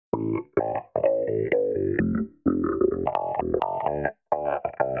Hello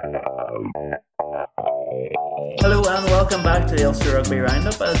and welcome back to the Ulster Rugby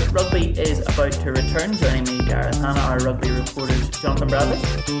Roundup. As rugby is about to return, joining me, Gareth Hanna, our rugby reporters, Jonathan Bradley.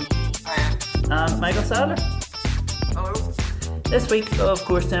 Hiya. And Michael Sadler. Hello. This week, of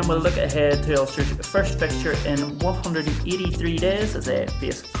course, then we'll look ahead to Ulster's first fixture in 183 days as they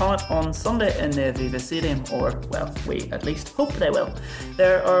face Connacht on Sunday in the Aviva Stadium, or, well, we at least hope they will.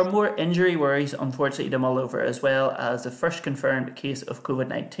 There are more injury worries, unfortunately, to mull over, as well as the first confirmed case of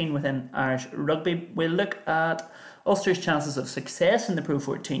COVID-19 within Irish rugby. We'll look at Ulster's chances of success in the Pro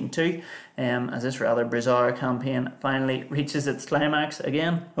 14 too, as this rather bizarre campaign finally reaches its climax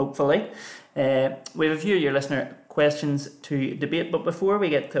again, hopefully. We have a few of your listener questions to debate, but before we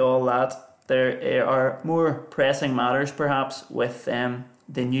get to all that, there are more pressing matters perhaps with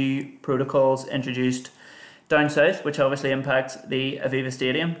the new protocols introduced down south, which obviously impacts the Aviva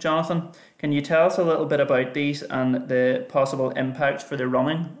Stadium. Jonathan, can you tell us a little bit about these and the possible impacts for the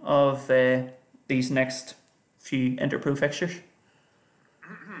running of these next few Interpro fixtures?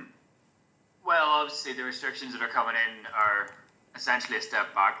 Well, obviously the restrictions that are coming in are essentially a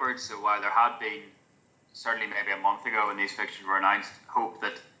step backwards. So while there had been, certainly maybe a month ago when these fixtures were announced, hope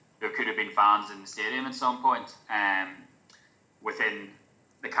that there could have been fans in the stadium at some point, within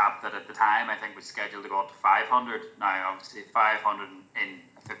the cap that at the time I think was scheduled to go up to 500. Now obviously 500 in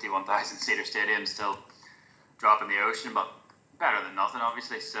a 51,000 seater stadium still drop in the ocean, but better than nothing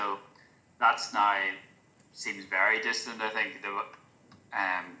obviously. So that's now seems very distant. I think they've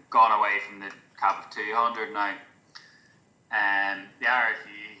gone away from the cap of 200 now. The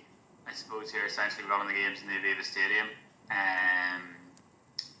RFU, I suppose, here essentially running the games in the Aviva Stadium,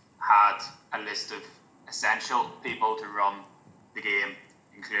 had a list of essential people to run the game,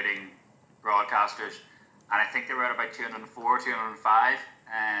 including broadcasters, and I think they were at about 204, 205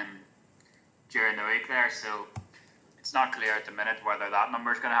 during the week there. So it's not clear at the minute whether that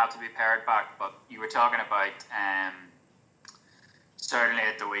number is going to have to be pared back, but you were talking about certainly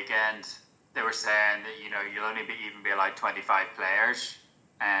at the weekend they were saying that you'll only even be allowed 25 players.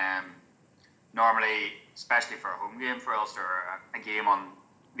 Normally, especially for a home game for Ulster, or a game on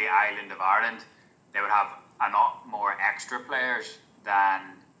the island of Ireland, they would have a lot more extra players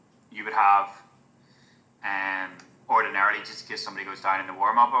than you would have ordinarily, just in case somebody goes down in the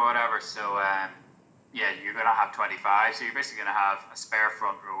warm-up or whatever. So you're going to have 25, so you're basically going to have a spare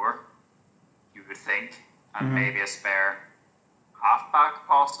front rower, you would think, and maybe a spare halfback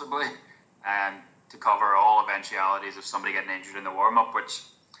possibly, to cover all eventualities of somebody getting injured in the warm-up, which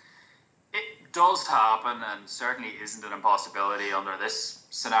it does happen and certainly isn't an impossibility under this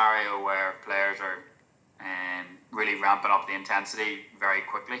scenario where players are really ramping up the intensity very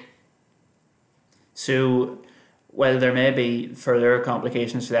quickly. So while there may be further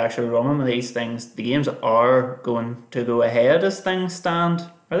complications to the actual running of these things, the games are going to go ahead as things stand,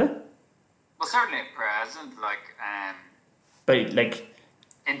 are they? Well, certainly at present, but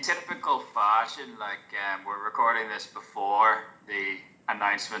in typical fashion, we're recording this before the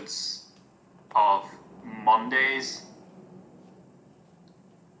announcements of Monday's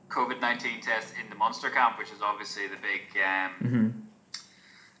COVID-19 test in the Munster camp, which is obviously the big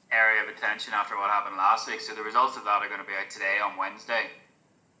area of attention after what happened last week. So the results of that are going to be out today on Wednesday.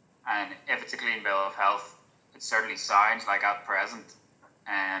 And if it's a clean bill of health, it certainly sounds like at present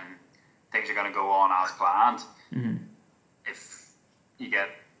things are going to go on as planned. If you get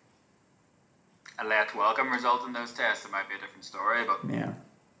a late welcome result in those tests, it might be a different story. But yeah.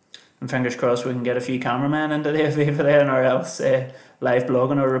 And fingers crossed we can get a few cameramen into the Aviva then, or else live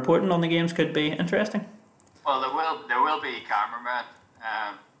blogging or reporting on the games could be interesting. Well, there will be cameramen,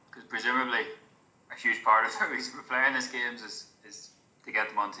 because presumably a huge part of the reason for playing these games is to get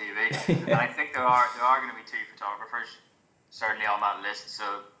them on TV. And I think there are going to be 2 photographers certainly on that list, so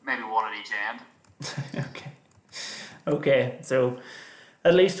maybe one at each end. Okay, so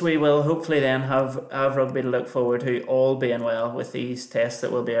at least we will hopefully then have rugby to look forward to, all being well, with these tests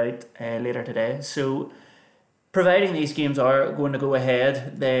that will be out later today. So providing these games are going to go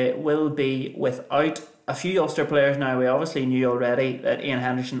ahead, they will be without a few Ulster players. Now, we obviously knew already that Ian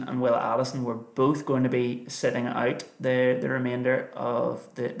Henderson and Will Addison were both going to be sitting out the remainder of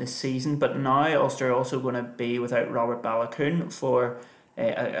the season, but now Ulster are also going to be without Robert Balakoon for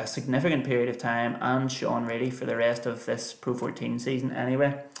a significant period of time, and Sean Reedy for the rest of this Pro 14 season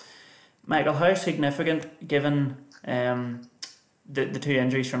anyway. Michael, how significant, given the 2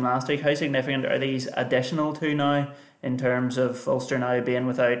 injuries from last week, how significant are these additional 2 now in terms of Ulster now being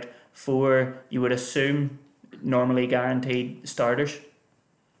without 4, you would assume, normally guaranteed starters?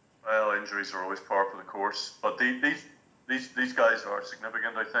 Well, injuries are always part of the course, but these these guys are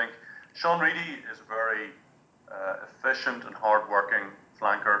significant, I think. Sean Reedy is a very efficient and hard-working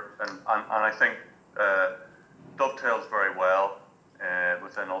flanker, and I think dovetails very well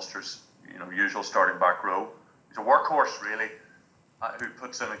within Ulster's usual starting back row. He's a workhorse, really, who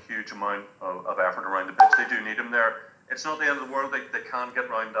puts in a huge amount of effort around the pitch. They do need him there. It's not the end of the world. They can get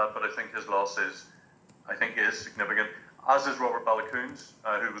round that, but I think his loss is significant. As is Robert Baloucoune,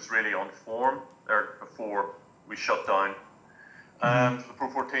 who was really on form there before we shut down for the Pro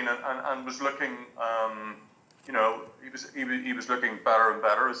 14 and was looking, he was looking better and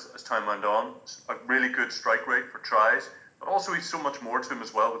better as time went on. A really good strike rate for tries, but also he's so much more to him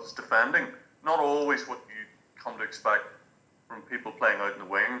as well with his defending. Not always what you come to expect from people playing out in the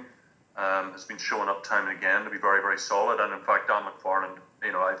wing. Has been showing up time and again to be very, very solid. And in fact, Dan McFarland,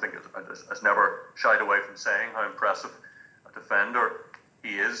 I think has never shied away from saying how impressive a defender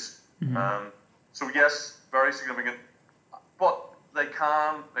he is. So yes, very significant. But they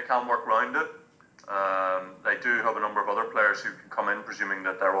can work around it. They do have a number of other players who can come in, presuming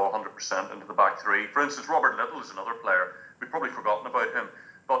that they're all 100% into the back three. For instance, Robert Little is another player. We've probably forgotten about him,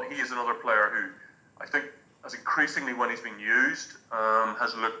 but he is another player who I think, as increasingly when he's been used,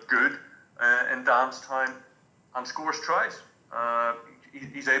 has looked good in Dan's time and scores tries.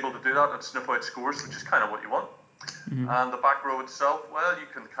 He's able to do that and sniff out scores, which is kind of what you want. And the back row itself, well, you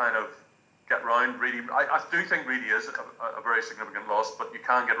can kind of get round Reedy. I do think Reedy is a very significant loss, but you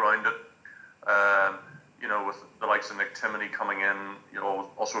can get round it. With the likes of Nick Timoney coming in,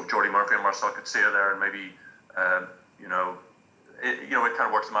 also with Jordy Murphy and Marcel Coetzee there, and maybe, it kind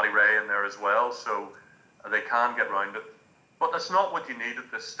of works Matty Ray in there as well, so they can get round it. But that's not what you need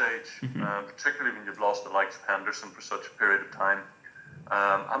at this stage, particularly when you've lost the likes of Henderson for such a period of time.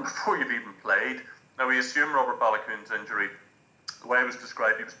 And before you've even played. Now, we assume Robert Baloucoune's injury, the way it was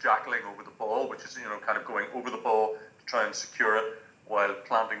described, he was jackling over the ball, which is, kind of going over the ball to try and secure it while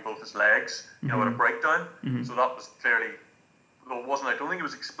planting both his legs, at a breakdown. So that was clearly, though it wasn't, I don't think it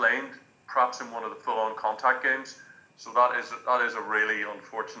was explained, perhaps in one of the full-on contact games. So that is a really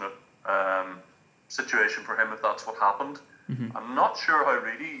unfortunate situation for him if that's what happened. I'm not sure how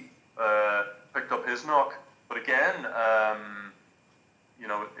Reedy picked up his knock, but again,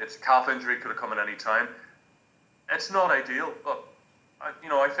 it's a calf injury, could have come at any time. It's not ideal, but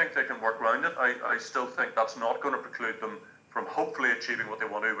I think they can work around it. I still think that's not going to preclude them from hopefully achieving what they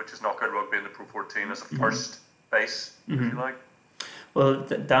want to, which is knockout rugby in the Pro 14 as a first base, if you like. Well,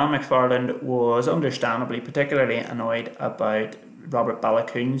 Dan McFarland was understandably particularly annoyed about Robert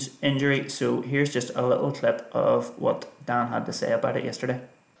Baloucoune's injury, so here's just a little clip of what Dan had to say about it yesterday.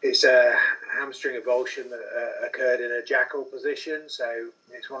 It's a hamstring avulsion that occurred in a jackal position, so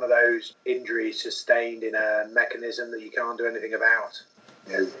it's one of those injuries sustained in a mechanism that you can't do anything about.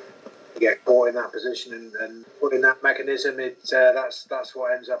 You get caught in that position and put in that mechanism. That's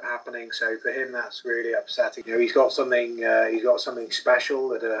what ends up happening. So for him, that's really upsetting. He's got something special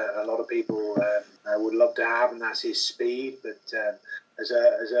that a lot of people would love to have, and that's his speed. But as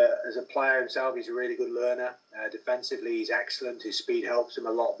a player himself, he's a really good learner. Defensively, he's excellent. His speed helps him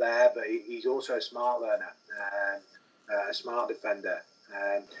a lot there, but he's also a smart learner, a smart defender.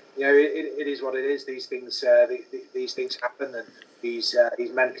 It is what it is. These things happen, and he's a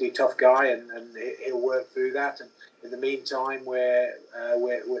mentally tough guy, and he'll work through that. And in the meantime, we're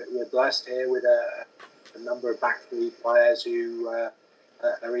blessed here with a number of back three players who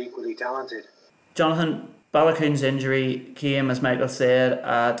are equally talented. Jonathan, Baloucoune's injury came, as Michael said,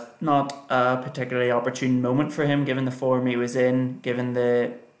 at not a particularly opportune moment for him, given the form he was in, given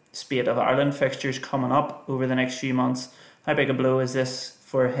the spate of Ireland fixtures coming up over the next few months. How big a blow is this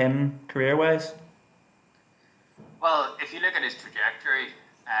for him, career-wise? Well, if you look at his trajectory,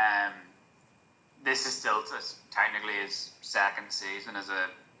 this is still technically his second season as a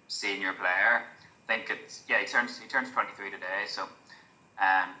senior player. I think he turns 23 today, so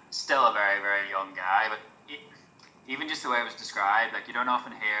still a very, very young guy. But even just the way it was described, you don't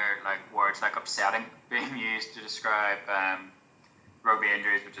often hear words like upsetting being used to describe rugby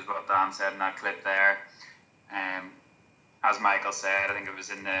injuries, which is what Dan said in that clip there. As Michael said, I think it was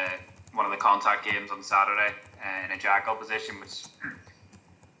in one of the contact games on Saturday in a jackal position, which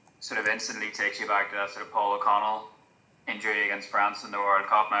sort of instantly takes you back to that sort of Paul O'Connell injury against France in the World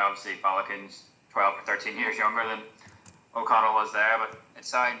Cup. Now, obviously, Baloucoune's 12 or 13 years younger than O'Connell was there, but it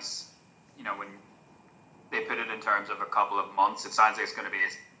sounds, when they put it in terms of a couple of months, it sounds like it's going to be a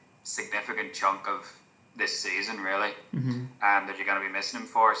significant chunk of this season, really, that you're going to be missing him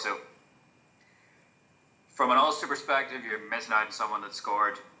for. So, from an Ulster perspective, you're missing out on someone that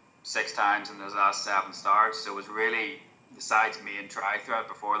scored 6 times in those last 7 starts. So it was really, besides me and try throughout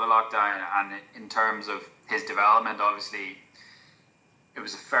before the lockdown, and in terms of his development. Obviously, it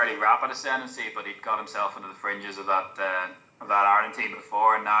was a fairly rapid ascendancy, but he'd got himself into the fringes of that Ireland team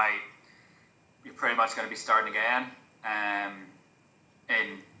before, and now you're pretty much going to be starting again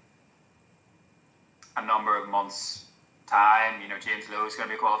in a number of months' time. James Lowe is going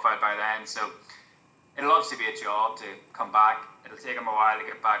to be qualified by then, so it'll obviously be a job to come back. It'll take him a while to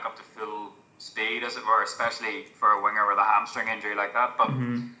get back up to full speed, as it were, especially for a winger with a hamstring injury like that. But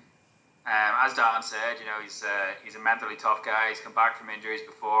as Dan said, he's a mentally tough guy. He's come back from injuries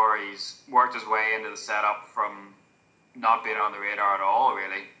before. He's worked his way into the setup from not being on the radar at all,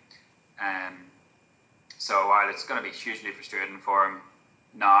 really. So while it's going to be hugely frustrating for him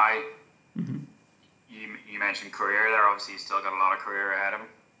now, you mentioned career there. Obviously, he's still got a lot of career ahead of him.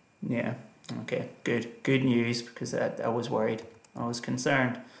 Yeah. Okay. Good news, because I was worried. I was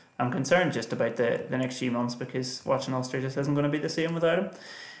concerned. I'm concerned just about the next few months, because watching Ulster just isn't going to be the same without him.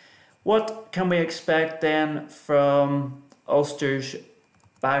 What can we expect then from Ulster's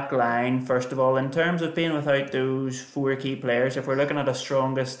back line, first of all, in terms of being without those 4 key players? If we're looking at a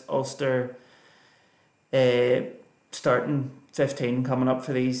strongest Ulster starting 15 coming up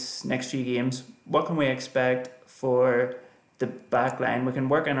for these next few games, what can we expect for the back line? We can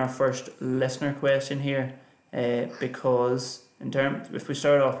work on our first listener question here, because if we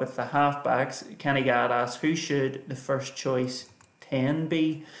start off with the half-backs, Kenny Gadd asks, who should the first choice 10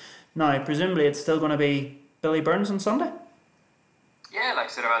 be? Now, presumably it's still going to be Billy Burns on Sunday? Yeah, like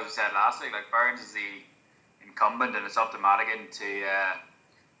sort of as we said last week, like Burns is the incumbent, and it's up to Madigan to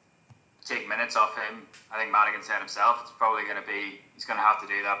take minutes off him. I think Madigan said himself it's probably going to be, he's going to have to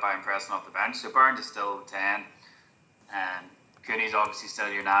do that by impressing off the bench. So Burns is still 10, and Cooney's obviously still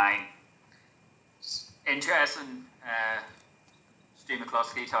your 9. Interesting, Stu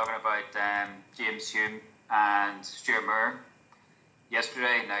McCluskey talking about James Hume and Stuart Moore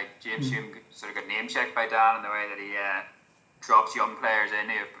yesterday. Now, James Hume sort of got name checked by Dan in the way that he drops young players in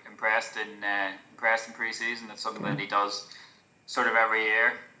who have impressed in pre-season. That's something that he does sort of every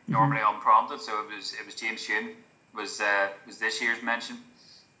year, normally unprompted. So it was James Hume was this year's mention,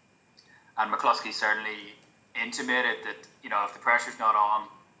 and McCluskey certainly intimated that if the pressure's not on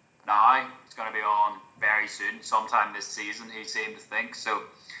now, it's going to be on very soon, sometime this season. He seemed to think so.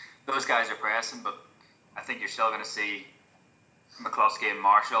 Those guys are pressing, but I think you're still going to see McCluskey and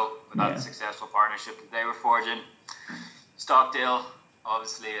Marshall with that successful partnership that they were forging. Stockdale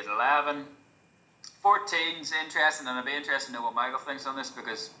obviously at 11. 14's interesting, and it'll be interesting to know what Michael thinks on this,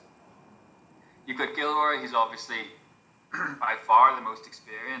 because you've got Gilroy, who's obviously by far the most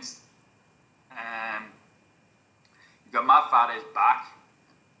experienced. You've got Matt Faday's back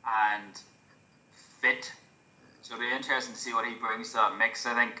and fit, so it'll be interesting to see what he brings to that mix.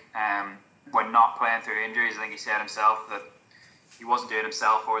 I think when not playing through injuries, I think he said himself that he wasn't doing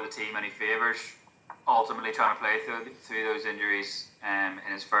himself or the team any favours, ultimately trying to play through those injuries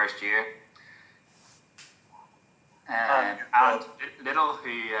in his first year. And Little, who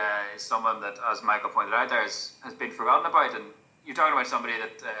is someone that, as Michael pointed out there, has been forgotten about. And you're talking about somebody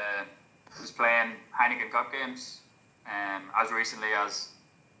that was playing Heineken Cup games as recently as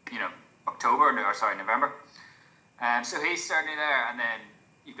November. So he's certainly there. And then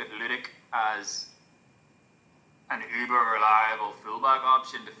you've got Ludic as an uber reliable fullback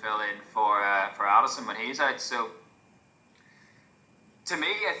option to fill in for Addison when he's out. So to me,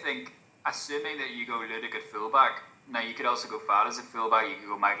 I think, assuming that you go Ludic at fullback, now you could also go Fad as a fullback, you could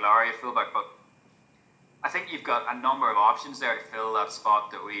go Mike Lowry at fullback, but I think you've got a number of options there to fill that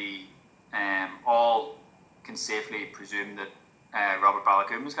spot that we all can safely presume that Robert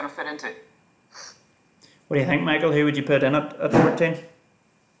Balakoum is going to fit into. What do you think, Michael? Who would you put in at 14?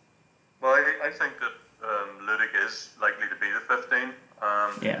 Well, I think that Ludic is likely to be the 15.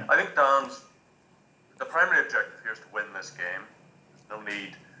 I think the primary objective here is to win this game. No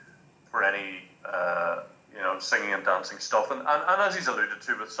need for any singing and dancing stuff. And as he's alluded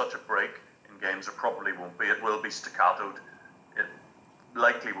to, with such a break in games, there probably won't be. It will be staccatoed. It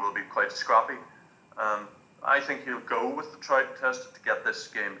likely will be quite scrappy. I think he'll go with the tried and tested to get this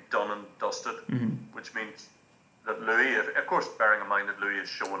game done and dusted, which means that Louis, of course, bearing in mind that Louis is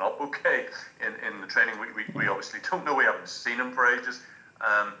showing up okay in the training, we obviously don't know. We haven't seen him for ages.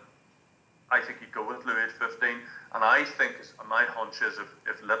 I think he'd go with Louis at 15. And I think, my hunch is,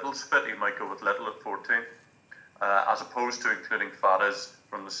 if Little's fit, he might go with Little at 14, as opposed to including Fadas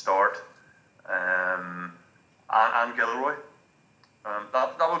from the start, and Gilroy.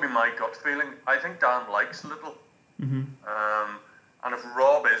 That would be my gut feeling. I think Dan likes Little. And if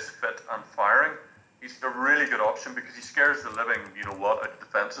Rob is fit and firing, he's a really good option, because he scares the living, out of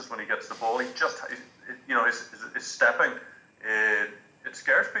defences when he gets the ball. He just, his stepping, it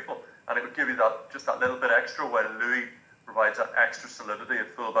scares people. and it would give you that little bit extra, while Louis provides that extra solidity at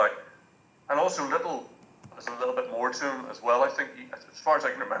fullback, and also there's a little bit more to him as well. I think, as far as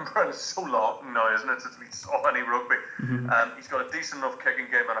I can remember, and it's so long now, isn't it, since we saw any rugby. He's got a decent enough kicking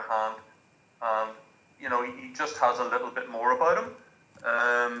game in a hand, and he just has a little bit more about him.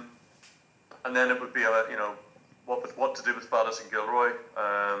 And then it would be what to do with Faddis and Gilroy,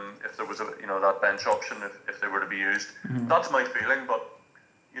 if there was that bench option, if they were to be used. That's my feeling, but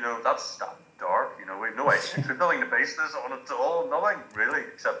that's dark. We've no idea. We've nothing to base this on at all. Nothing really,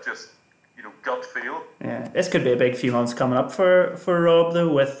 except just gut feel. Yeah, this could be a big few months coming up for Rob,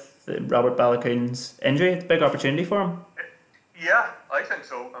 though, with Robert Balakoon's injury. It's a big opportunity for him. Yeah, I think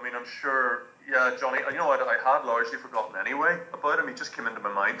so. I mean, I'm sure. Yeah, Johnny. I had largely forgotten anyway about him. He just came into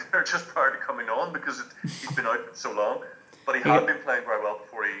my mind there just prior to coming on, because he's been out so long. But he had been playing very well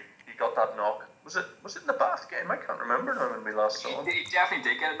before he got that knock. Was it in the Bath game? I can't remember now when we last saw him. He definitely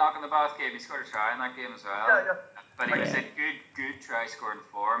did get a knock in the Bath game. He scored a try in that game as well. Yeah. But he was in good try scoring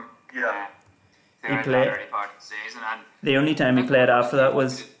form. Yeah. He played early part of the season, and the only time he played after that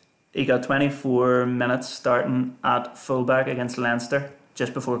was he got 24 minutes starting at fullback against Leinster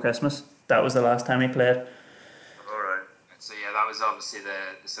just before Christmas. That was the last time he played. All right. So that was obviously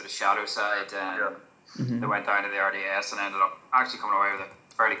the sort of shadow side. They went down to the RDS and ended up actually coming away with a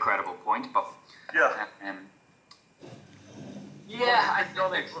fairly credible point. But yeah. I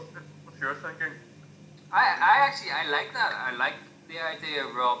think. What's your thinking? I like that. I like the idea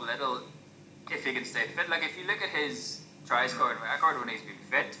of Rob Little, if he can stay fit. Like, if you look at his try scoring record when he's been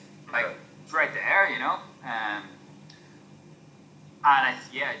fit, it's right there, And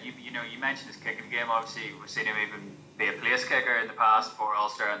you mentioned his kicking game. Obviously, we've seen him even be a place kicker in the past for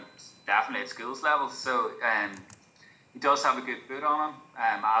Ulster, and definitely at schools level. So he does have a good boot on him,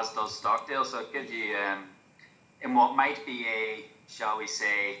 as does Stockdale. So it gives you, in what might be a, shall we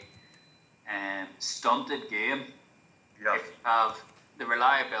say, stunted game, if you have the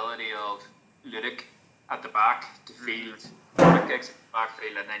reliability of Ludic at the back to field kicks in the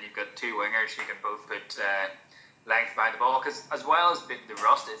backfield, and then you've got two wingers who can both put length behind the ball, because as well as the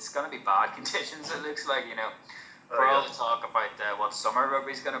rust, it's going to be bad conditions, it looks like, for all the talk about what summer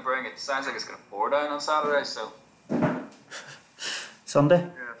rugby's going to bring. It sounds like it's going to pour down on Saturday. So Sunday?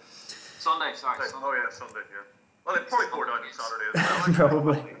 Yeah. Sunday, sorry. Oh yeah, Sunday, yeah. Well, it probably poured down on Saturday as well.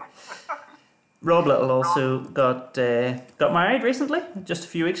 Probably. Rob Little also got married recently, just a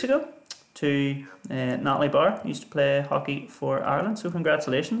few weeks ago, to Natalie Barr, who used to play hockey for Ireland. So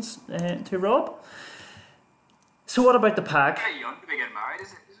congratulations to Rob. So what about the pack? Very young to be getting married,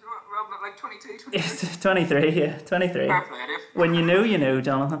 is it? Is Rob like 22, 23? 23, yeah, 23. Fair play, Dave. When you know,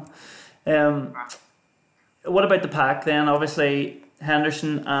 Jonathan. What about the pack then? Obviously,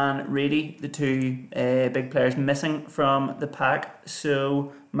 Henderson and Reedy, the two big players missing from the pack.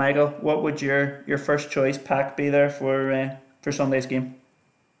 So, Michael, what would your first choice pack be there for Sunday's game?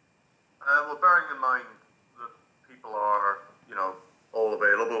 Well, bearing in mind that people are, all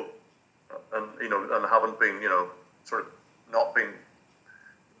available, and haven't been, sort of not been,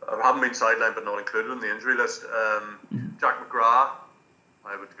 haven't been sidelined but not included in the injury list. Jack McGrath,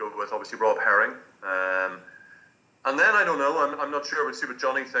 I would go with, obviously Rob Herring. And then I don't know. I'm not sure. We'll see what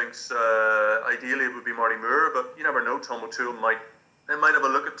Johnny thinks. Ideally, it would be Marty Moore, but you never know. Tom O'Toole might have a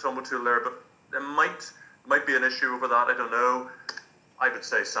look at Tom O'Toole there, but there might be an issue over that. I don't know. I would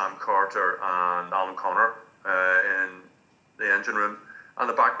say Sam Carter and Alan Connor in the engine room, and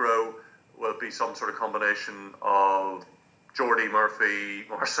the back row will be some sort of combination of Geordie, Murphy,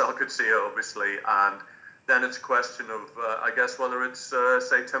 Marcel Coetzee, obviously, and then it's a question of I guess whether it's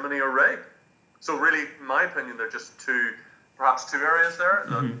say Timoney or Ray. So really, in my opinion, there are just perhaps two areas there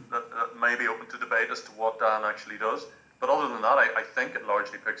that may be open to debate as to what Dan actually does. But other than that, I think it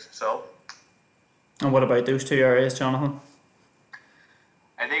largely picks itself. And what about those two areas, Jonathan?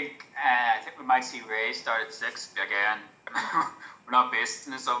 I think we might see Ray start at 6 again. We're not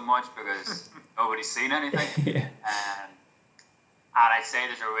basing this on much because nobody's seen anything. Yeah. And I'd say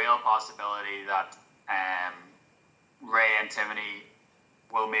there's a real possibility that Ray and Timoney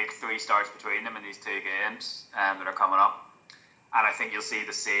will make 3 starts between them in these 2 games that are coming up. And I think you'll see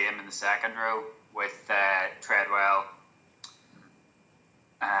the same in the second row with Treadwell,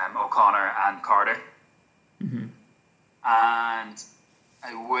 O'Connor and Carter. Mm-hmm. And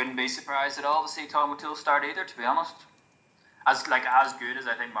I wouldn't be surprised at all to see Tom O'Toole start either, to be honest. As good as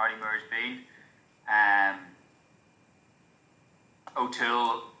I think Marty Moore's been.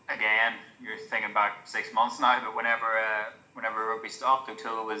 O'Toole, again, you're thinking back 6 months now, but whenever rugby stopped,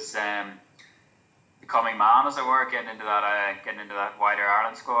 O'Toole was becoming man, as it were, getting into that wider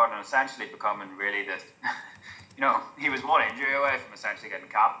Ireland squad, and essentially becoming really he was one injury away from essentially getting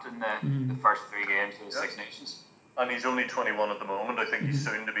capped in the first 3 games of the Six Nations. And he's only 21 at the moment. I think he's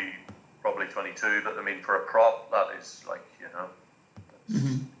soon to be probably 22. But I mean, for a prop, that is like,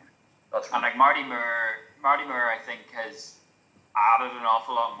 that's and like Marty Moore, I think has added an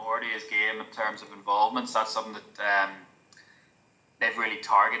awful lot more to his game in terms of involvements. That's something that they've really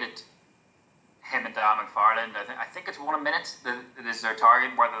targeted him and Dan McFarland. I think it's 1 minute that is their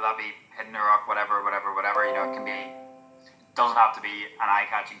target, whether that be hitting a rock, whatever. It can be. It doesn't have to be an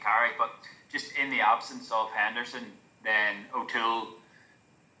eye-catching carry, but just in the absence of Henderson, then O'Toole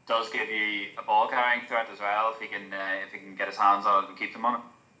does give you a ball carrying threat as well if he can get his hands on it and keep them on it.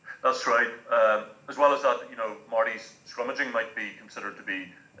 That's right. As well as that, Marty's scrummaging might be considered to be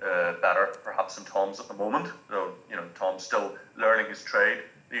better, perhaps, than Tom's at the moment. Though, Tom's still learning his trade.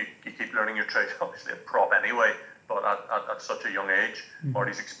 You keep learning your trade, obviously, at prop anyway, but at such a young age,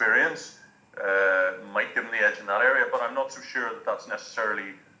 Marty's experience might give him the edge in that area, but I'm not so sure that that's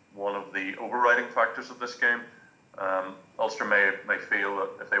necessarily one of the overriding factors of this game. Ulster may feel that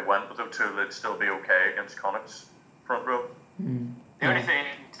if they went with O'Toole, they'd still be okay against Connacht's front row. The only thing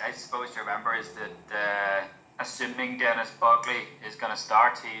I suppose to remember is that assuming Dennis Buckley is going to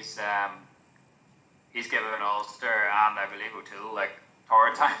start, he's given Ulster and I believe O'Toole like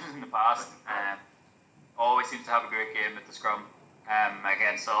torrid times in the past. Always seems to have a great game at the scrum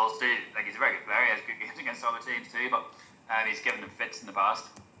against Ulster. Like, he's a very good player. He has good games against other teams too, but he's given them fits in the past.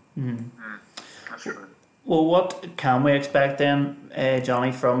 That's true. Well, what can we expect then,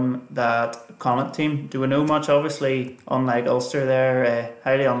 Johnny, from that Connacht team? Do we know much? Obviously, unlike Ulster, they're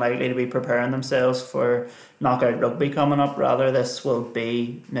highly unlikely to be preparing themselves for knockout rugby coming up. Rather, this will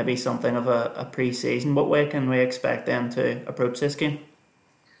be maybe something of a pre-season. What way can we expect them to approach this game?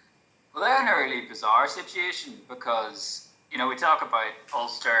 Well, they're in a really bizarre situation because, we talk about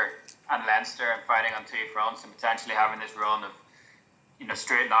Ulster and Leinster and fighting on 2 fronts and potentially having this run of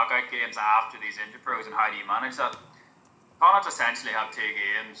straight knockout games after these interpros, and how do you manage that? Connacht essentially have 2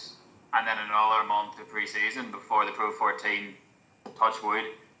 games and then another month of pre-season before the Pro 14, touch wood,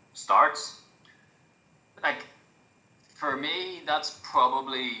 starts. Like, for me, that's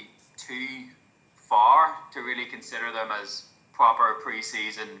probably too far to really consider them as proper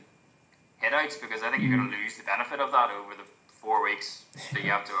pre-season hitouts, because I think you're going to lose the benefit of that over the 4 weeks that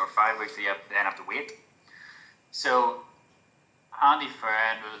you have to, or 5 weeks that you then have to wait. So Andy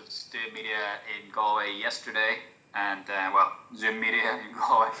Friend was doing media in Galway yesterday, and Zoom media in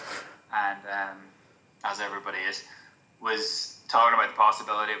Galway, and as everybody is, was talking about the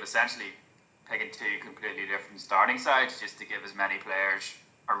possibility of essentially picking 2 completely different starting sides just to give as many players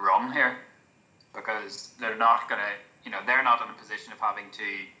a run here, because they're not going to, they're not in a position of having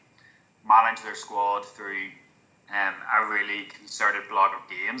to manage their squad through a really concerted block of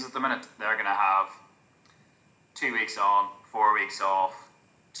games at the minute. They're going to have 2 weeks on, 4 weeks off,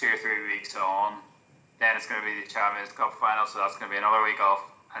 2 or 3 weeks on. Then it's going to be the Champions Cup final, so that's going to be another week off.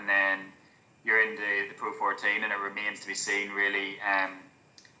 And then you're in the Pro 14, and it remains to be seen really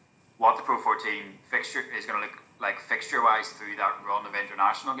what the Pro 14 fixture is going to look like fixture-wise through that run of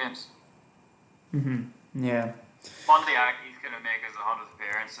international games. Yeah. Monday he's going to make his 100th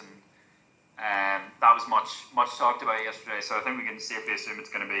appearance, and that was much talked about yesterday. So I think we can safely assume it's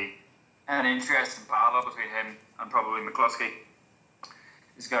going to be an interesting battle between him and probably McCluskey.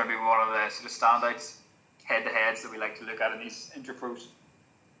 It's going to be one of the sort of standouts, head-to-heads that we like to look at in these interpros.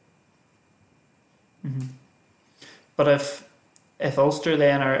 But if Ulster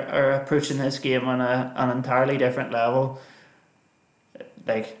then are approaching this game on an entirely different level,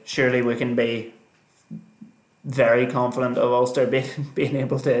 like, surely we can be very confident of Ulster being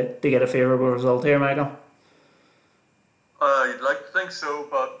able to get a favourable result here, Michael. You'd like to think so,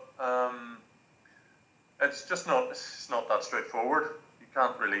 but it's not that straightforward. You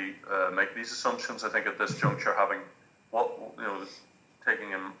can't really make these assumptions. I think at this juncture, having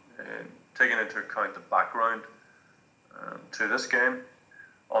taking into account the background to this game,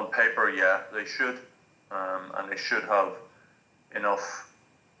 on paper, yeah, they should, and they should have enough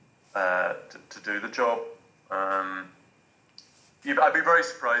to do the job. I'd be very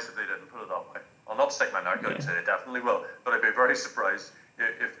surprised if they didn't put it that way. I'll not stick my neck out and say they definitely will, but I'd be very surprised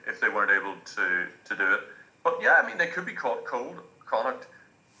if they weren't able to do it. But yeah, I mean, they could be caught cold. Connacht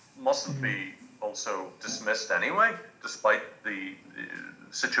mustn't be also dismissed anyway, despite the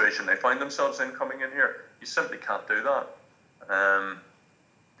situation they find themselves in coming in here. You simply can't do that.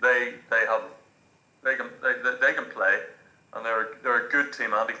 They can play, and they're a good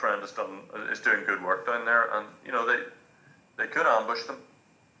team. Andy Friend is doing good work down there, and they could ambush them.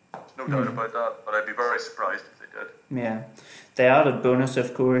 There's no doubt about that, but I'd be very surprised if they did. Yeah. The added bonus,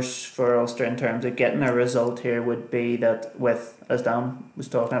 of course, for Ulster in terms of getting a result here would be that with, as Dan was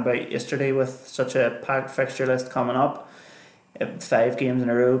talking about yesterday, with such a packed fixture list coming up, 5 games in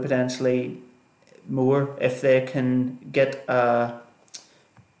a row, potentially more, if they can get a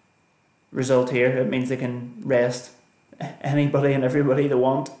result here, it means they can rest anybody and everybody they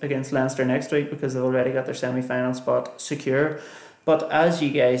want against Leinster next week because they've already got their semi-final spot secure. But as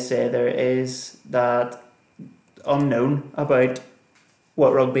you guys say, there is that unknown about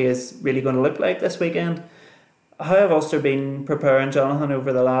what rugby is really going to look like this weekend. How have Ulster been preparing, Jonathan,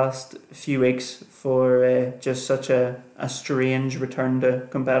 over the last few weeks for just such a strange return to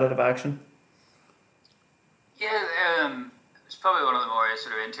competitive action? Yeah, it's probably one of the more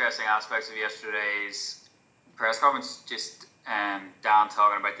sort of interesting aspects of yesterday's press conference, just Dan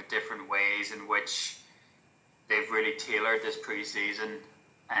talking about the different ways in which they've really tailored this pre-season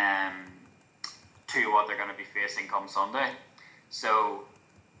to what they're going to be facing come Sunday. So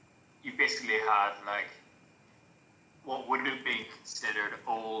you basically had like what would have been considered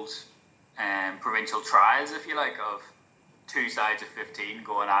old provincial trials, if you like, of 2 sides of 15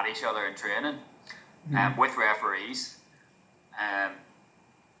 going at each other in training with referees.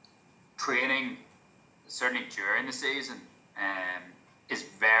 Training, certainly during the season, is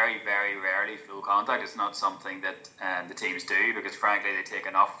very, very rarely full contact. It's not something that the teams do because, frankly, they take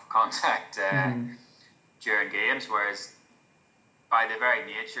enough contact during games, whereas by the very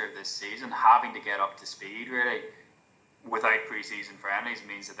nature of this season, having to get up to speed, really, without pre-season friendlies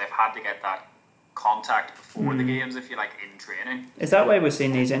means that they've had to get that contact before the games, if you like, in training. Is that why we've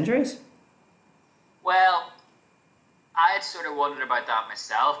seen these injuries? Well, I had sort of wondered about that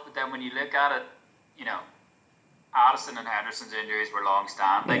myself, but then when you look at it, you know, Addison and Henderson's injuries were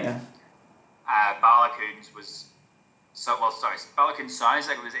long-standing. Yeah. Balakoon's was Balakoon sounds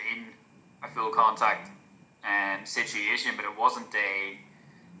like it was in a full contact situation, but it wasn't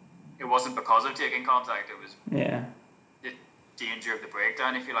because of taking contact. It was the danger of the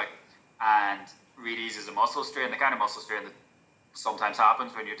breakdown, if you like. And Reedy's is a muscle strain, the kind of muscle strain that sometimes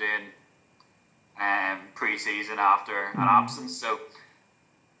happens when you're doing pre-season after an absence. So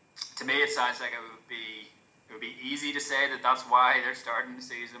to me, it sounds like it would be easy to say that that's why they're starting the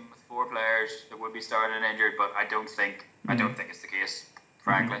season with 4 players that would be starting injured, but I don't think it's the case,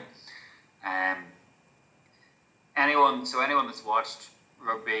 frankly. Anyone that's watched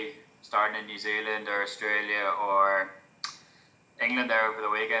rugby starting in New Zealand or Australia or England there over the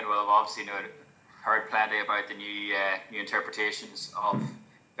weekend will have obviously heard plenty about the new interpretations of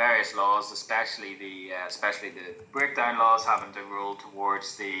various laws, especially the breakdown laws having to roll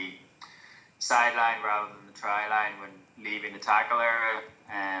towards the sideline rather than the try line when leaving the tackle area.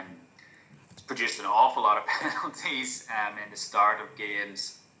 It's produced an awful lot of penalties in the start of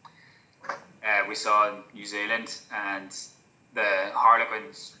games. We saw in New Zealand, and the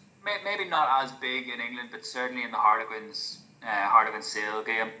Harlequins, maybe not as big in England, but certainly in the Harlequins Sale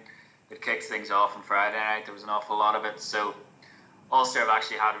game that kicked things off on Friday night, there was an awful lot of it. So Ulster have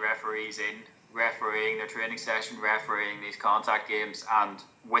actually had referees in refereeing their training session, refereeing these contact games, and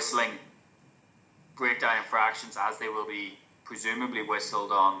whistling breakdown infractions as they will be presumably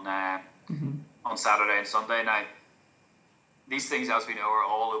whistled on Saturday and Sunday. Now, these things, as we know, are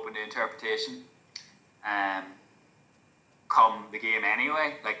all open to interpretation. Come the game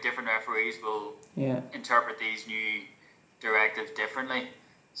anyway, like different referees will interpret these new directives differently.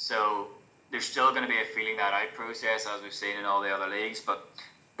 So there's still going to be a feeling that out process, as we've seen in all the other leagues. But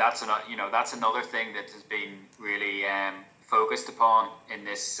that's another thing that has been really focused upon in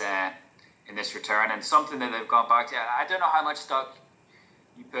this return, and something that they've gone back to. I don't know how much stock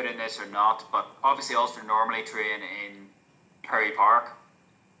you put in this or not, but obviously Ulster normally train in Perry Park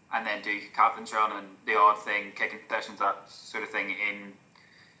and then do captain's run and the odd thing, kicking sessions, that sort of thing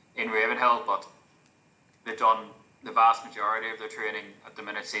in Ravenhill. But they've done the vast majority of their training at the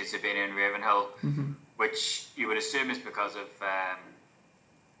minute seems to have been in Ravenhill, which you would assume is because of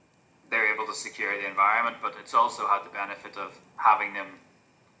they're able to secure the environment, but it's also had the benefit of having them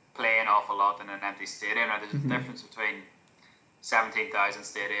play an awful lot in an empty stadium. Now, there's a difference between 17,000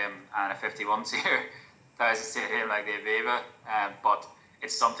 stadium and a 51,000 stadium like the Aviva, but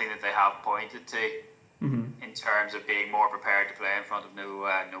it's something that they have pointed to in terms of being more prepared to play in front of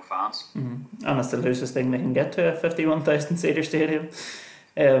no fans. And it's the loosest thing they can get to a 51,000 seater stadium.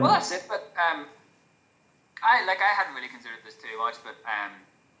 Well, that's it. But I hadn't really considered this too much. But I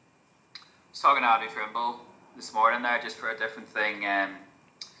was talking to Abby Trimble this morning there just for a different thing.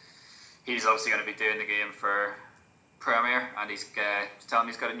 He's obviously going to be doing the game for Premier, and he's telling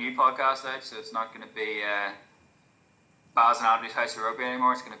me he's got a new podcast out, so it's not going to be Baz and Anthony's House of Rugby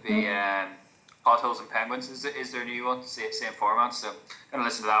anymore. It's going to be Potholes and Penguins is their new one, same format. So I'm going to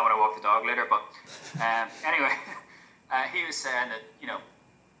listen to that when I walk the dog later. But anyway, he was saying that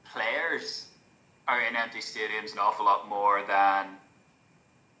players are in empty stadiums an awful lot more than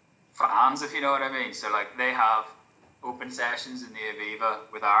fans, if you know what I mean. So like they have open sessions in the Aviva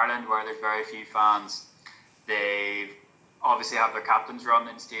with Ireland where there's very few fans. They obviously have their captains run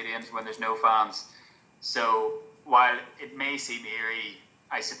in stadiums when there's no fans. So while it may seem eerie,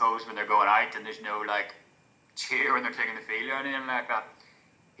 I suppose, when they're going out and there's no like cheer when they're taking the field or anything like that,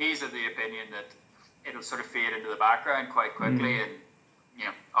 he's of the opinion that it'll sort of fade into the background quite quickly. And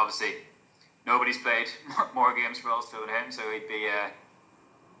obviously nobody's played more games for Ulster than him, so he'd be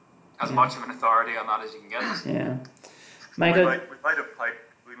as much of an authority on that as you can get. Yeah, Michael,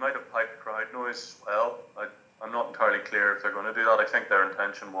 we might have piped crowd noise as well. I'm not entirely clear if they're going to do that. I think their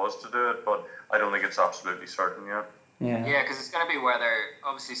intention was to do it, but I don't think it's absolutely certain yet. Yeah, because it's going to be whether,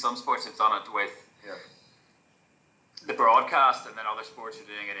 obviously some sports have done it with the broadcast, and then other sports are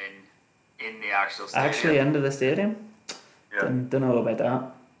doing it in the actual stadium. Actually into the stadium? Yeah. Don't know about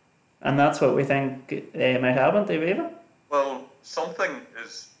that. And that's what we think might happen to Aviva? Well, something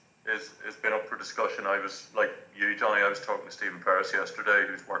is been up for discussion. I was, like you, Johnny, I was talking to Stephen Ferris yesterday,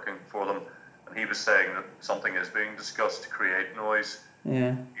 who's working for them, and he was saying that something is being discussed to create noise.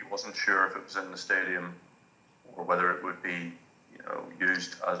 Yeah. He wasn't sure if it was in the stadium or whether it would be,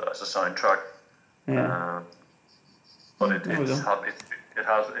 used as a soundtrack. Yeah. But it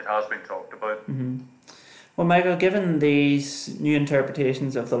has been talked about. Mm-hmm. Well, Michael, given these new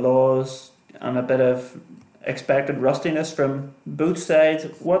interpretations of the laws and a bit of expected rustiness from both sides,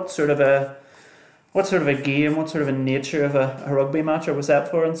 what sort of a game, what sort of a nature of a rugby match are we set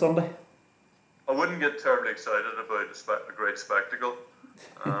for on Sunday? I wouldn't get terribly excited about a great spectacle.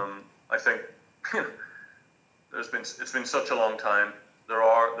 I think it's been such a long time.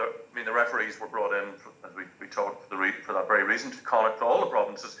 The referees were brought in, as we talked, for that very reason, to Connacht, for all the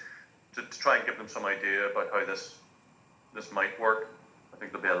provinces, to try and give them some idea about how this might work. I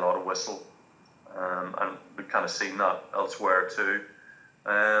think there'll be a lot of whistle, and we've kind of seen that elsewhere too.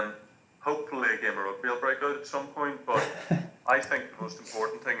 Hopefully a game of rugby will break out at some point, but I think the most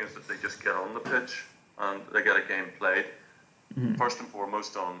important thing is that they just get on the pitch and they get a game played. Mm-hmm. First and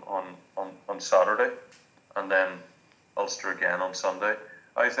foremost on Saturday, and then Ulster again on Sunday.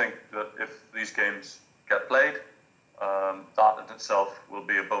 I think that if these games get played, that in itself will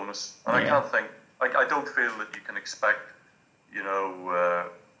be a bonus. And I can't think, I don't feel that you can expect,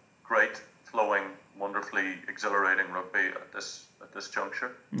 great, flowing, wonderfully exhilarating rugby at this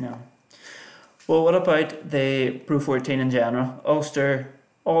juncture. No. Well, what about the Pro 14 in general? Ulster,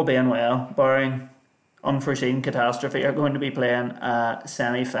 all being well, barring unforeseen catastrophe, are going to be playing a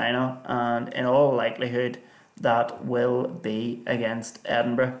semi-final, and in all likelihood that will be against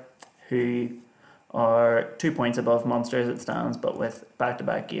Edinburgh, who are 2 points above Munster as it stands, but with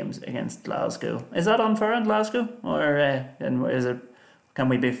back-to-back games against Glasgow. Is that unfair in Glasgow, or can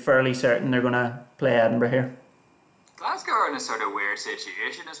we be fairly certain they're going to play Edinburgh here? Glasgow are in a sort of weird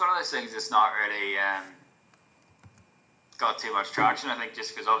situation. It's one of those things that's not really got too much traction. I think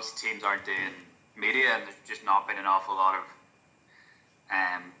just because obviously teams aren't doing media, and there's just not been an awful lot of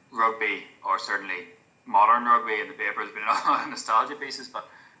rugby, or certainly modern rugby in the paper. There's been a lot of nostalgia pieces, but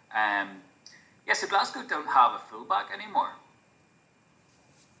so Glasgow don't have a fullback anymore.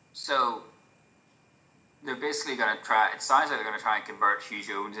 So they're basically going to try, it sounds like they're going to try and convert Hugh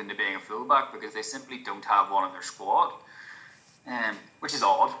Jones into being a fullback, because they simply don't have one in their squad, which is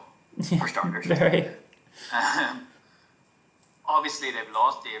odd for starters. Very. Obviously, they've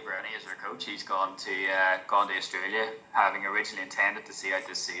lost Dave Rennie as their coach. He's gone to Australia, having originally intended to see out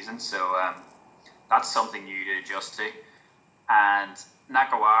this season. So that's something new to adjust to. And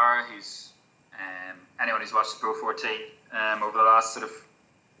Nakawara, who's anyone who's watched the Pro 14 over the last sort of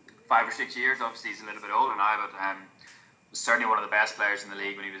 5 or 6 years, obviously he's a little bit older now, but was certainly one of the best players in the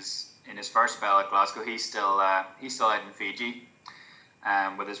league when he was in his first spell at Glasgow. He's still out in Fiji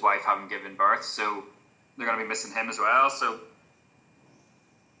with his wife having given birth, so they're going to be missing him as well. So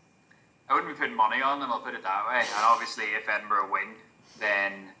I wouldn't be putting money on them, I'll put it that way. And obviously if Edinburgh win,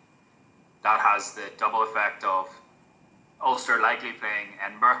 then that has the double effect of Ulster likely playing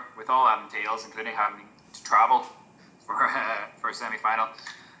Edinburgh, with all that entails, including having to travel for a semi-final.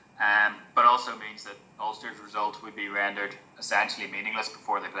 But also means that Ulster's result would be rendered essentially meaningless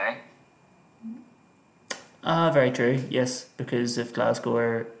before they play. Very true, yes, because if Glasgow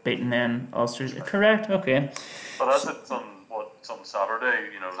are beaten, then Ulster's correct, okay. But as it's on Saturday,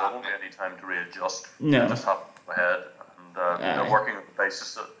 there won't be any time to readjust. No. They just have to go ahead, and they're working on the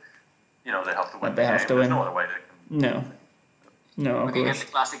basis that, they have to win the game. There's no other way they can No, We of can get course.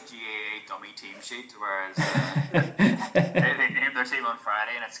 the classic GAA dummy team sheet, whereas they name their team on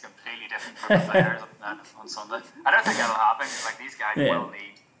Friday and it's completely different from the players on Sunday. I don't think that'll happen. Like these guys Yeah. will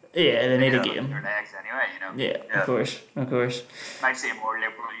need Yeah, they need a Yeah. game. their legs anyway. Yeah, Yeah. of course. Might see a more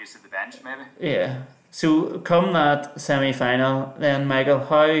liberal use of the bench, maybe. Yeah. So come that semi-final, then Michael,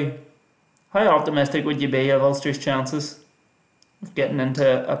 how optimistic would you be of Ulster's chances of getting into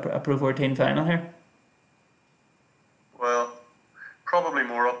a Pro 14 final here? Well, probably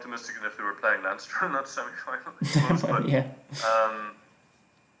more optimistic than if they were playing Leinster in that semi-final. I suppose, but, Yeah. um,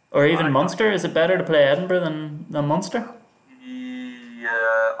 Or even I- Munster? Is it better to play Edinburgh than Munster?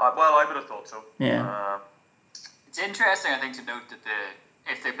 yeah, I would have thought so. Yeah. It's interesting, I think, to note that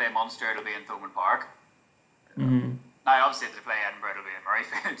if they play Munster, it'll be in Thomond Park. Mm-hmm. Now, obviously, if they play Edinburgh, it'll be in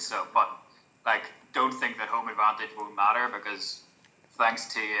Murrayfield. So, but like, don't think that home advantage won't matter because thanks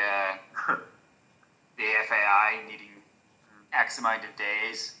to the FAI needing X amount of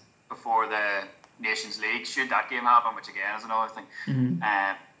days before the Nations League, should that game happen, which again is another thing.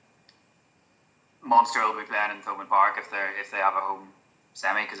 Mm-hmm. Munster will be playing in Thomond Park if they have a home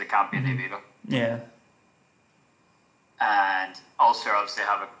semi because it can't be in the Aviva. Yeah. And Ulster obviously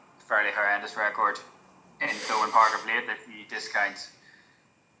have a fairly horrendous record in Thomond Park of late. If you discount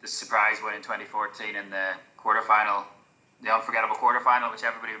the surprise win in 2014 in the quarterfinal, the unforgettable quarterfinal, which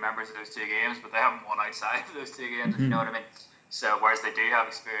everybody remembers of those two games, but they haven't won outside of those two games, if you know what I mean. So, whereas they do have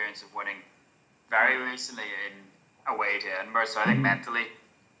experience of winning very recently in away to Edinburgh, so I think mentally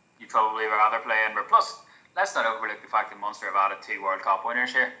you'd probably rather play Edinburgh. Plus, let's not overlook the fact that Munster have added 2 World Cup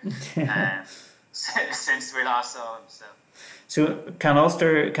winners here since we last saw them. So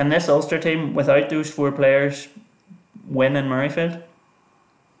can this Ulster team, without those 4 players, win in Murrayfield?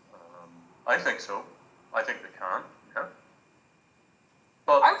 I think so. I think they can. Yeah.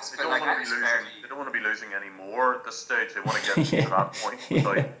 But I would they feel don't like want I to was be losing. fairly- They don't want to be losing any more at this stage. They want to get Yeah. to that point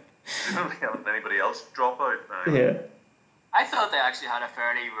without having anybody else drop out. Yeah. I thought they actually had a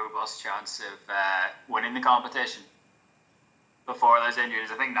fairly robust chance of winning the competition before those injuries.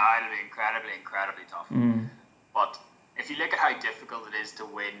 I think now it'll be incredibly tough. But if you look at how difficult it is to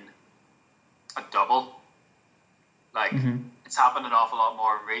win a double, like it's happened an awful lot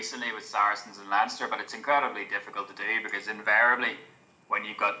more recently with Saracens and Leinster, but it's incredibly difficult to do because invariably when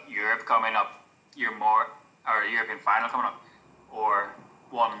you've got Europe coming up, or a European final coming up, or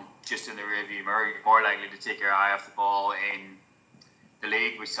one just in the rearview mirror, you're more likely to take your eye off the ball in the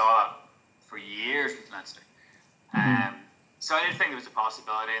league. We saw that for years with Leinster. So I did think there was a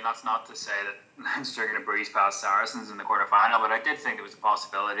possibility, and that's not to say that Leinster are going to breeze past Saracens in the quarter-final, but I did think there was a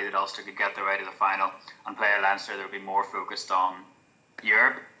possibility that Ulster could get their way to the final and play a Leinster that would be more focused on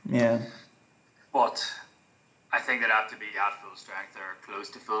Europe. Yeah. But I think they'd have to be at full strength or close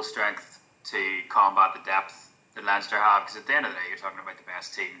to full strength to combat the depth that Leinster have, because at the end of the day, you're talking about the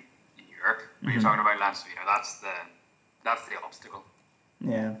best team in Europe. When you're talking about Leinster, that's the obstacle.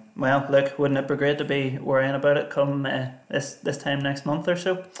 Yeah. Well, look, wouldn't it be great to be worrying about it come this time next month or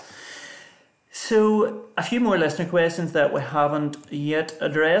so? So, a few more listener questions that we haven't yet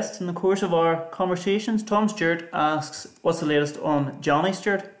addressed in the course of our conversations. Tom Stewart asks, what's the latest on Johnny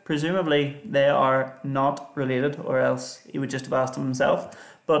Stewart? Presumably they are not related, or else he would just have asked him himself.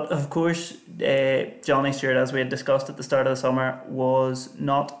 But of course, Johnny Stewart, as we had discussed at the start of the summer, was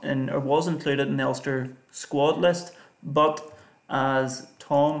included in the Ulster squad list, but as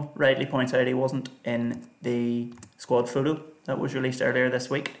Tom rightly points out, he wasn't in the squad photo that was released earlier this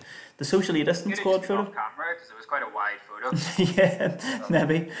week. The socially distant squad photo. Off camera, because it was quite a wide photo. Yeah,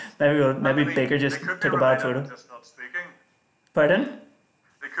 maybe Baker just they could be took a bad related, photo. but just not speaking. Pardon?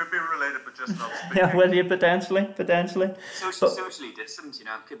 They could be related, but just not speaking. Yeah, well, you potentially. Socially distant,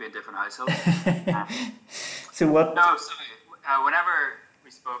 could be in different households. So what? No, so whenever we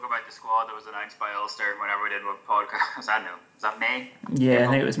spoke about the squad that was announced by Ulster, whenever we did one podcast, was that May? Yeah,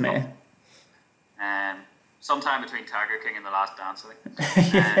 I think it was May. Sometime between Tiger King and The Last Dance, I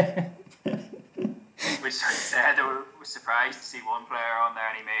think. Which said they were surprised to see one player on there,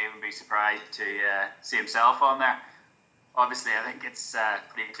 and he may even be surprised to see himself on there. Obviously, I think it's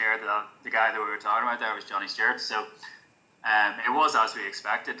pretty clear that the guy that we were talking about there was Johnny Stewart. So it was as we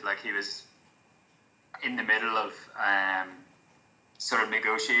expected. Like, he was in the middle of sort of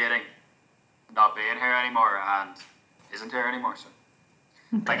negotiating not being here anymore and isn't here anymore. So,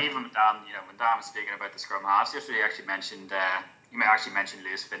 like, even with Dan, when Dan was speaking about the scrum halves yesterday, he actually mentioned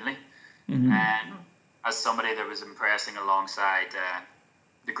Lewis Finlay as somebody that was impressing alongside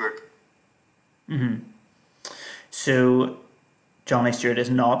the group. So Johnny Stewart is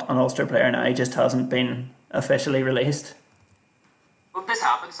not an Ulster player now. He just hasn't been officially released. Well, this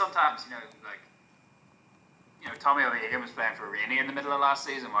happens sometimes. Tommy O'Hagan was playing for Rainey in the middle of last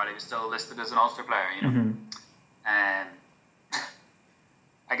season while he was still listed as an Ulster player.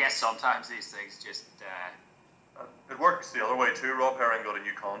 I guess sometimes these things just. It works the other way too. Rob Herring got a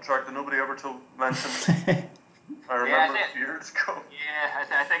new contract that nobody ever mentioned. I remember a few years ago. Yeah,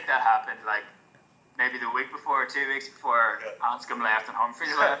 I think that happened like maybe the week before or 2 weeks before Anscombe left and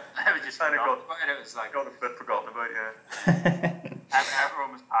Humphreys left. I was just forgotten about it. It was like got a bit forgotten about,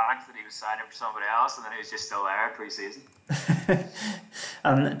 everyone was panicked that he was signing for somebody else, and then he was just still there pre-season.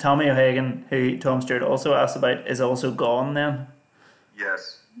 And Tommy O'Hagan, who Tom Stewart also asked about, is also gone then.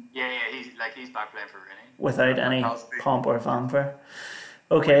 Yes. Yeah, he's back playing for Rooney without any pomp or fanfare.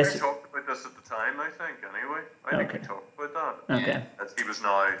 Okay. We talked about this at the time, I think. Anyway, I think we talked about that. Okay. As he was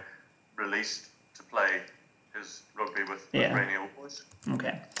now released to play his rugby with Rainey Old Boys.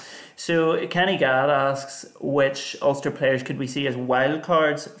 Okay. So Kenny Gadd asks, which Ulster players could we see as wild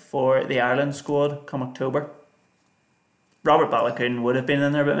cards for the Ireland squad come October? Robert Baloucoune would have been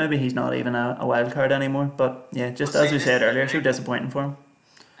in there, but maybe he's not even a wild card anymore. But yeah, just as we said earlier, so disappointing for him.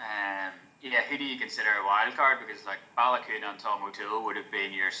 Who do you consider a wild card? Because like Baloucoune and Tom O'Toole would have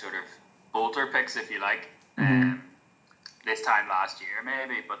been your sort of bolter picks, if you like. This time last year,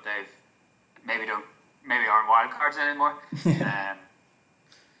 maybe, but they've maybe aren't wild cards anymore.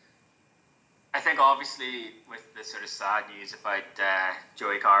 I think obviously with the sort of sad news about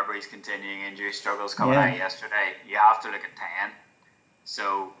Joey Carberry's continuing injury struggles coming out yesterday, you have to look at 10.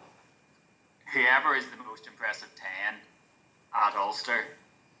 So whoever is the most impressive 10 at Ulster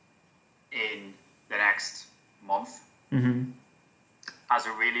in the next month has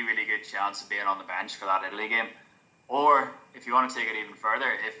a really, really good chance of being on the bench for that Italy game. Or if you want to take it even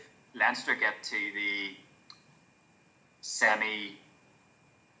further, if Leinster get to the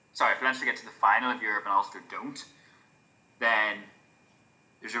final of Europe and Ulster don't, then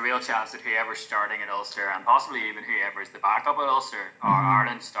there's a real chance that whoever's starting at Ulster, and possibly even whoever is the backup at Ulster, or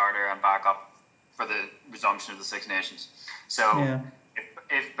Ireland starter and backup for the resumption of the Six Nations. So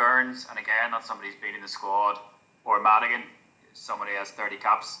if Burns, and again that's somebody who's been in the squad, or Madigan, somebody has 30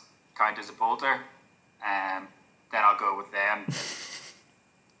 caps, count as a bolter, then I'll go with them.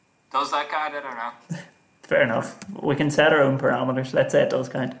 Does that count? I don't know. Fair enough. We can set our own parameters. Let's say it does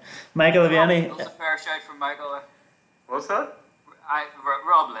count. Michael, have you any? That was a fair shout from Michael. What's that?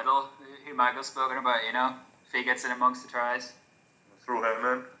 Rob Little, who Michael's spoken about, if he gets in amongst the tries. Throw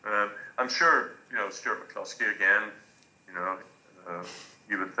him in. I'm sure, Stuart McCluskey again,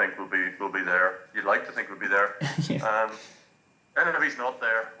 you would think will be there. You'd like to think will be there. And if he's not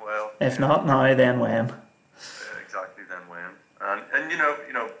there, well. If not now, then when? Exactly, then when. And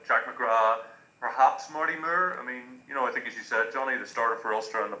Jack McGrath, perhaps Marty Moore. I mean, I think as you said, Johnny, the starter for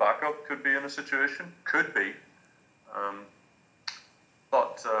Ulster and the backup could be in a situation. Could be.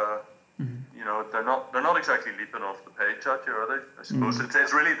 But they're not exactly leaping off the page at you, are they? I suppose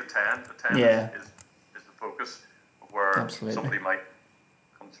it's really the 10. The 10 is the focus of where somebody might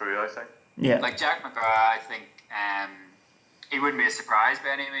come through, I think. Yeah. Like Jack McGrath, I think he wouldn't be a surprise by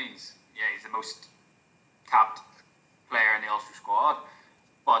any means. Yeah, he's the most capped player in the Ulster squad.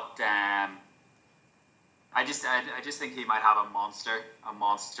 But I just think he might have a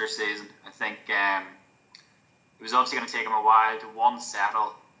monster season. I think it was obviously going to take him a while to 1,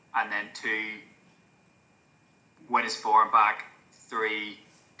 settle, and then 2, win his form back, 3,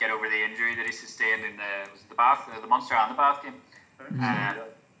 get over the injury that he sustained in the Munster and the Bath game.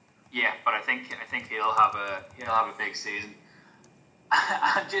 But I think he'll have a big season.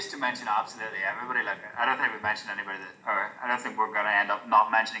 And just to mention absolutely everybody, like I don't think we mentioned anybody I don't think we're going to end up not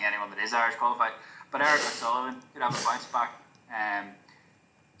mentioning anyone that is Irish qualified. But Eric O'Sullivan could have a bounce back.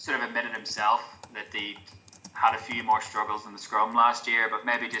 Sort of admitted himself that he had a few more struggles in the scrum last year, but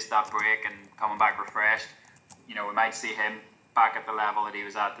maybe just that break and coming back refreshed, we might see him back at the level that he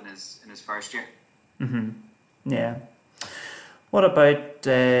was at in his first year. Yeah. What about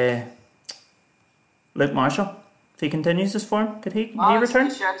Luke Marshall? If he continues this form, could he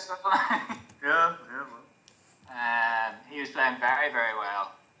return? Yeah. He was playing very, very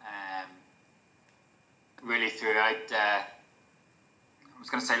well. Really throughout, I was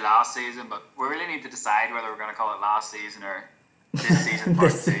going to say last season, but we really need to decide whether we're going to call it last season or this season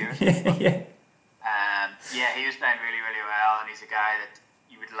part 2. He was playing really, really well, and he's a guy that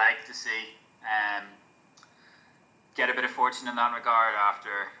you would like to see get a bit of fortune in that regard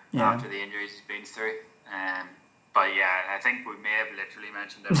after the injuries he's been through. But I think we may have literally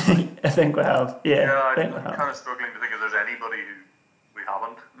mentioned everybody. I think we have. I'm kind of struggling to think if there's anybody who we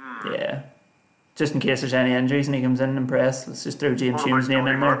haven't. Yeah. Just in case there's any injuries and he comes in and impress, let's just throw James Hume's name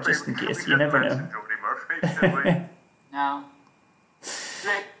in there, just in case. You never know. Jody Murphy, did we? No.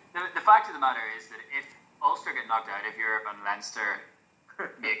 The fact of the matter is that if Ulster Ulster get knocked out of Europe and Leinster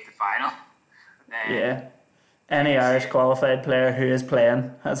make the final, then Yeah. Any Irish qualified player who is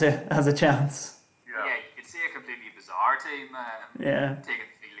playing has a chance. yeah, you could see a completely bizarre team taking the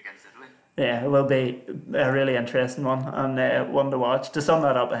field against Italy. Yeah, it will be a really interesting one and one to watch. To sum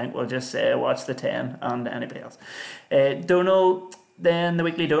that up, I think we'll just watch the 10 and anybody else. Dono, then the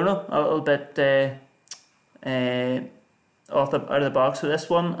weekly Dono, a little bit out of the box for this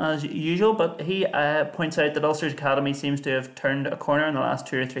one as usual, but he points out that Ulster's Academy seems to have turned a corner in the last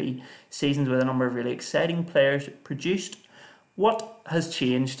 2 or 3 seasons with a number of really exciting players produced. What has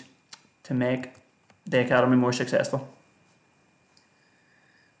changed to make the Academy more successful?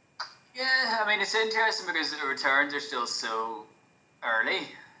 Yeah, I mean, it's interesting because the returns are still so early.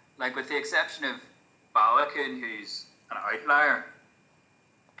 Like, with the exception of Balogun, who's an outlier,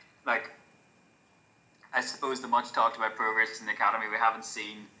 like, I suppose the much talked about progress in the academy, we haven't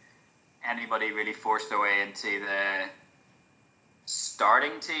seen anybody really force their way into the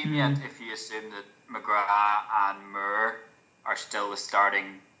starting team yet, if you assume that McGrath and Moore are still the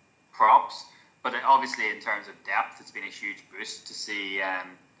starting props. But obviously, in terms of depth, it's been a huge boost to see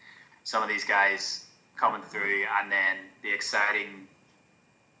some of these guys coming through, and then the exciting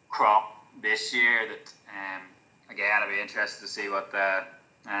crop this year that, again, I'd be interested to see what the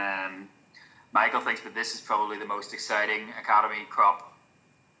Michael thinks, but this is probably the most exciting academy crop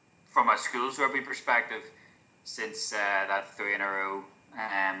from a schools rugby perspective since that 3 in a row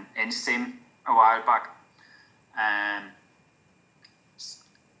Inns team a while back.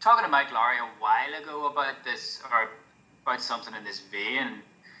 Talking to Mike Lowry a while ago about this, or about something in this vein,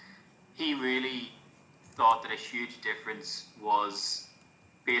 he really thought that a huge difference was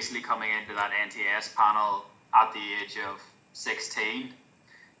basically coming into that NTS panel at the age of 16.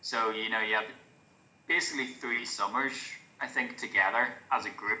 So, you know, you have basically 3 summers, I think, together as a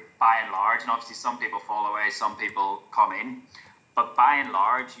group, by and large. And obviously some people fall away, some people come in. But by and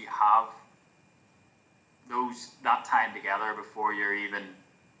large, you have that time together before you're even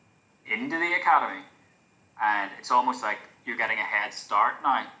into the academy. And it's almost like you're getting a head start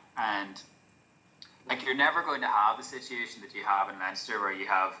now. And like, you're never going to have the situation that you have in Leinster, where you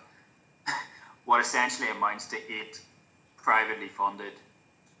have what essentially amounts to 8 privately funded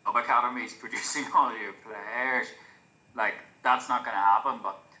academies producing all your players. Like, that's not going to happen.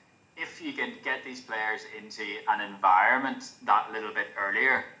 But if you can get these players into an environment that little bit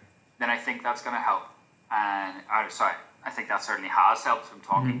earlier, then I think that's going to help. And I think that certainly has helped from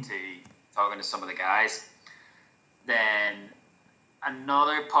talking to some of the guys. Then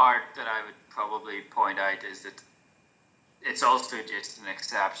another part that I would probably point out is that it's also just an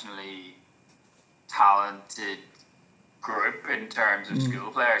exceptionally talented group in terms of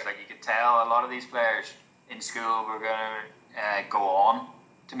school players. Like, you could tell a lot of these players in school were going to go on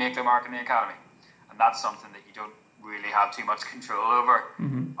to make their mark in the academy, and that's something that you don't really have too much control over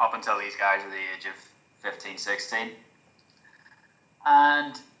up until these guys are the age of 15, 16.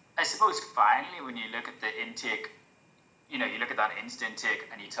 And I suppose finally, when you look at the intake, you know, you look at that Inst intake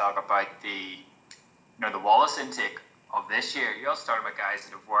and you talk about the Wallace intake of this year, you're also talking about guys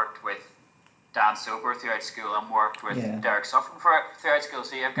that have worked with Dan Soper throughout school and worked with Derek Suffren throughout school.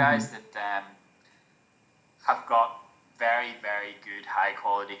 So you have guys that have got very, very good, high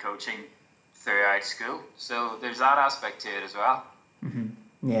quality coaching throughout school. So there's that aspect to it as well.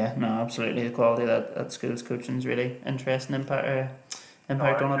 Yeah, no, absolutely. The quality that schools coaching is really interesting impact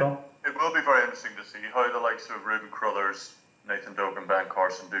on it all. It will be very interesting to see how the likes of Ruben Crothers, Nathan Dogan, Ben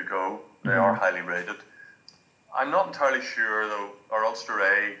Carson do go. They are highly rated. I'm not entirely sure, though, are Ulster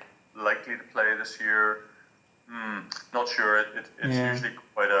A likely to play this year? Not sure. It's usually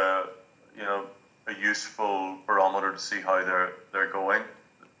quite a useful barometer to see how they're going,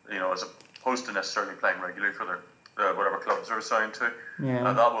 as opposed to necessarily playing regularly for their whatever clubs they're assigned to.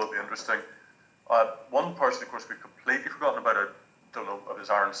 That will be interesting. One person, of course, we've completely forgotten about, I don't know, is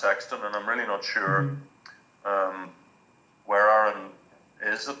Aaron Sexton, and I'm really not sure where Aaron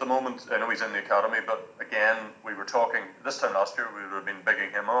is at the moment. I know he's in the academy, but again, we were talking this time last year, we would have been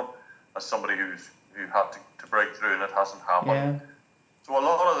bigging him up as somebody who had to break through, and it hasn't happened. So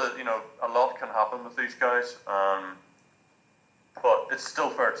a lot can happen with these guys, but it's still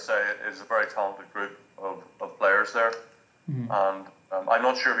fair to say it is a very talented group of players there. And I'm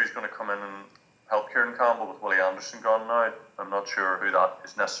not sure who's going to come in and help Kieran Campbell with Willie Anderson gone now. I'm not sure who that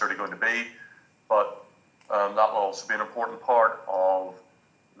is necessarily going to be, but that will also be an important part of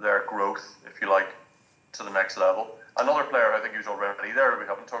their growth, if you like, to the next level. Another player I think who's already there, we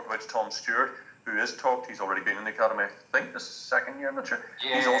haven't talked about, is Tom Stewart, who is talked. He's already been in the academy, I think this second year, I'm not sure.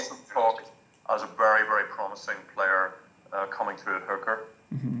 He's also talked as a very, very promising player coming through at hooker.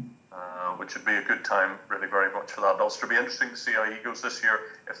 which would be a good time, really, very much for that. It'll also be interesting to see how he goes this year,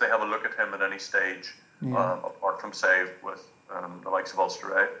 if they have a look at him at any stage, apart from, say, with the likes of Ulster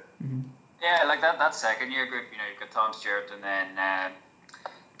Ray. Mm-hmm. Yeah, like that second year group, you've got Tom Stewart and then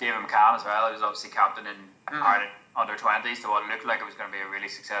David McCann as well, who's obviously captain in Ireland under-20s, to what looked like it was going to be a really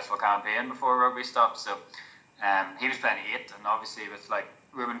successful campaign before rugby stopped. So he was playing 8, and obviously with like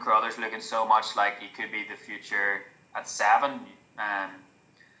Ruben Carruthers looking so much like he could be the future at 7.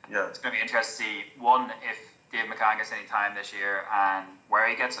 It's going to be interesting to see, one, if Dave McCann gets any time this year and where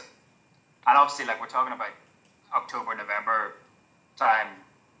he gets it. And obviously, like, we're talking about October, November time,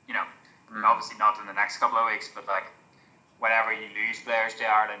 obviously not in the next couple of weeks, but like whenever you lose players to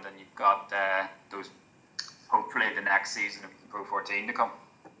Ireland and you've got those, hopefully the next season of Pro 14 to come.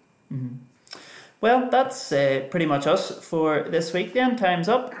 Mm-hmm. Well, that's pretty much us for this week then. Time's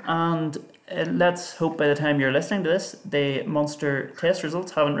up, and let's hope by the time you're listening to this, the Munster test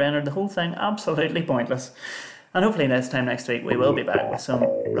results haven't rendered the whole thing absolutely pointless. And hopefully next week we will be back with some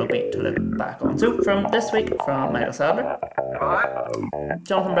rugby to look back on. So from this week, from Michael Sadler,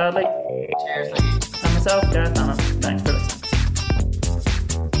 Jonathan Bradley, cheers, and myself, Gareth Annan, thanks for listening.